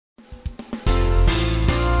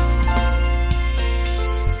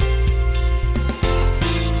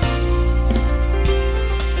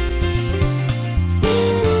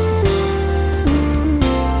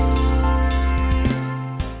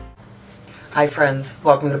Hi friends,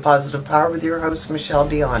 welcome to Positive Power with your host Michele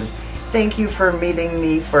Dionne. Thank you for meeting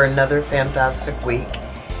me for another fantastic week.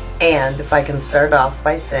 And if I can start off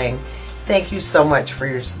by saying thank you so much for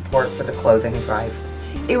your support for the clothing drive.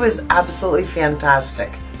 It was absolutely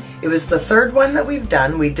fantastic. It was the third one that we've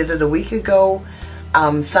done. We did it a week ago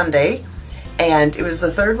Sunday, and it was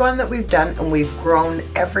the third one that we've done, and we've grown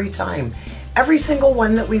every time. Every single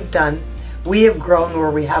one that we've done, we have grown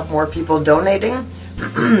where we have more people donating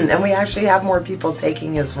and we actually have more people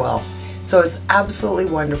taking as well. So it's absolutely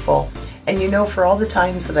wonderful. And you know, for all the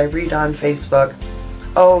times that I read on Facebook,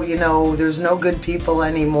 oh, you know, there's no good people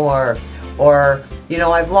anymore, or, you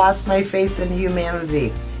know, I've lost my faith in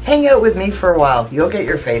humanity. Hang out with me for a while. You'll get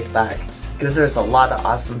your faith back, because there's a lot of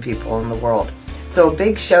awesome people in the world. So a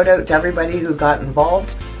big shout out to everybody who got involved.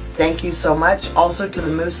 Thank you so much. Also to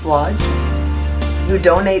the Moose Lodge, who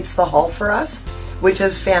donates the hall for us, which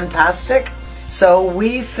is fantastic. So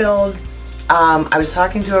we filled, I was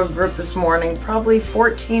talking to a group this morning, probably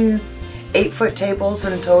 14 8-foot tables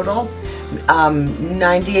in total,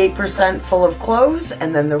 98% full of clothes,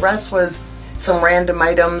 and then the rest was some random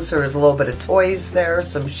items. There was a little bit of toys there,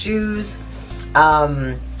 some shoes,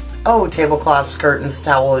 tablecloths, curtains,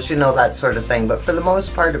 towels, you know, that sort of thing. But for the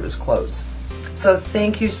most part, it was clothes. So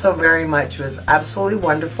thank you so very much. It was absolutely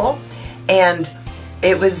wonderful. And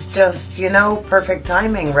it was just, you know, perfect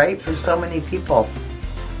timing, right, for so many people.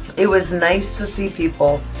 It was nice to see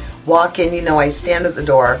people walk in. You know, I stand at the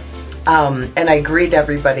door and I greet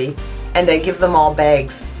everybody and I give them all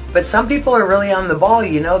bags. But some people are really on the ball,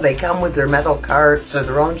 you know, they come with their metal carts or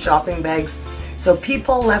their own shopping bags. So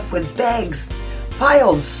people left with bags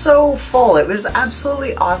piled so full. It was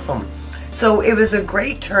absolutely awesome. So it was a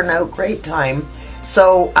great turnout, great time.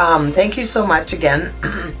 So thank you so much again.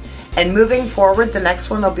 And moving forward, the next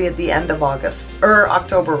one will be at the end of August, or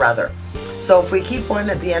October rather. So if we keep one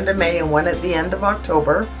at the end of May and one at the end of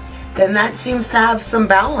October, then that seems to have some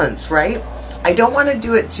balance, right? I don't want to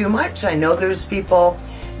do it too much. I know there's people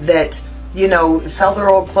that, you know, sell their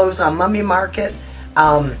old clothes on Mummy Market,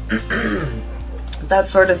 that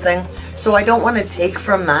sort of thing. So I don't want to take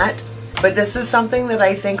from that, but this is something that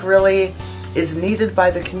I think really is needed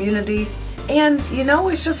by the community. And, you know,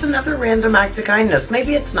 it's just another random act of kindness.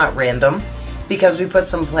 Maybe it's not random because we put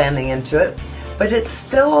some planning into it, but it's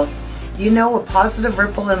still, you know, a positive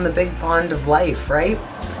ripple in the big pond of life, right?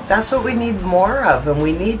 That's what we need more of, and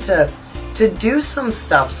we need to do some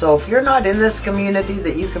stuff. So if you're not in this community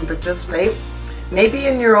that you can participate, maybe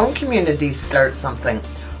in your own community start something,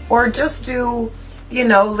 or just do, you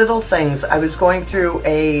know, little things. I was going through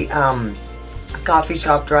a coffee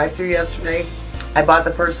shop drive-through yesterday. I bought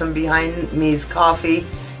the person behind me's coffee.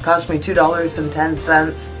 Cost me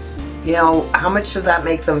 $2.10. You know, how much did that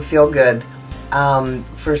make them feel good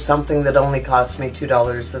for something that only cost me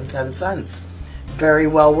 $2.10? Very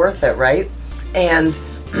well worth it, right? And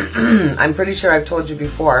I'm pretty sure I've told you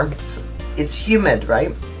before, it's humid,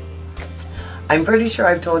 right? I'm pretty sure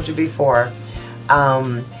I've told you before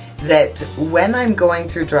that when I'm going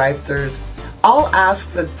through drive-thrus, I'll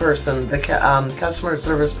ask the person, the customer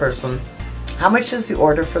service person, how much is the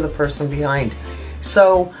order for the person behind?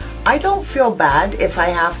 So I don't feel bad if I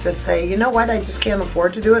have to say, you know what, I just can't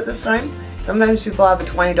afford to do it this time. Sometimes people have a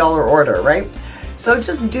 $20 order, right? So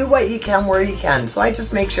just do what you can where you can. So I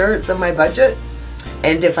just make sure it's in my budget.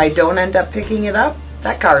 And if I don't end up picking it up,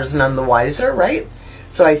 that car's none the wiser, right?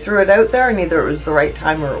 So I threw it out there, and either it was the right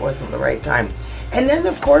time or it wasn't the right time. And then,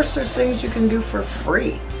 of course, there's things you can do for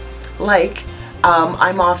free. Like,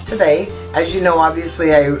 I'm off today. As you know,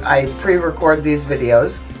 obviously, I pre-record these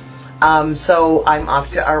videos. So I'm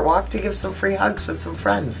off to Art Walk to give some free hugs with some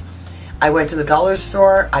friends. I went to the dollar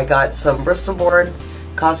store. I got some Bristol board.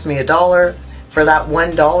 Cost me $1. For that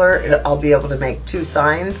 $1, I'll be able to make 2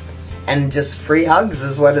 signs. And just free hugs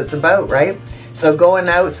is what it's about, right? So going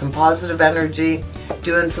out, some positive energy,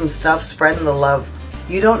 doing some stuff, spreading the love.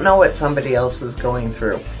 You don't know what somebody else is going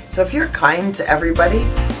through. So if you're kind to everybody,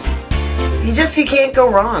 you can't go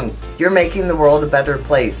wrong. You're making the world a better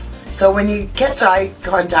place. So when you catch eye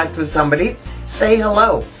contact with somebody, say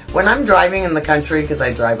hello. When I'm driving in the country, because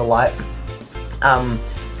I drive a lot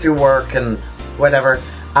through work and whatever,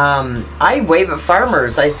 I wave at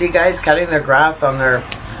farmers. I see guys cutting their grass on their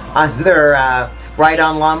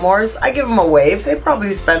ride-on lawnmowers. I give them a wave. They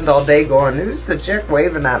probably spend all day going, who's the chick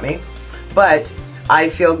waving at me? But I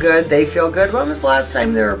feel good. They feel good. When was the last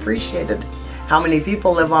time they were appreciated? How many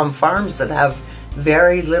people live on farms that have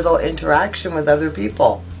very little interaction with other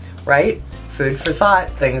people, right? Food for thought,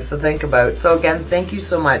 things to think about. So again, thank you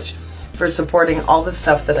so much for supporting all the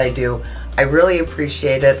stuff that I do. I really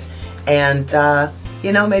appreciate it. And,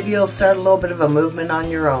 you know, maybe you'll start a little bit of a movement on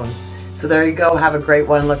your own. So there you go. Have a great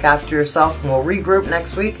one. Look after yourself, and we'll regroup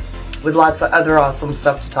next week with lots of other awesome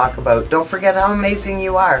stuff to talk about. Don't forget how amazing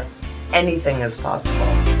you are. Anything is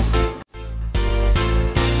possible.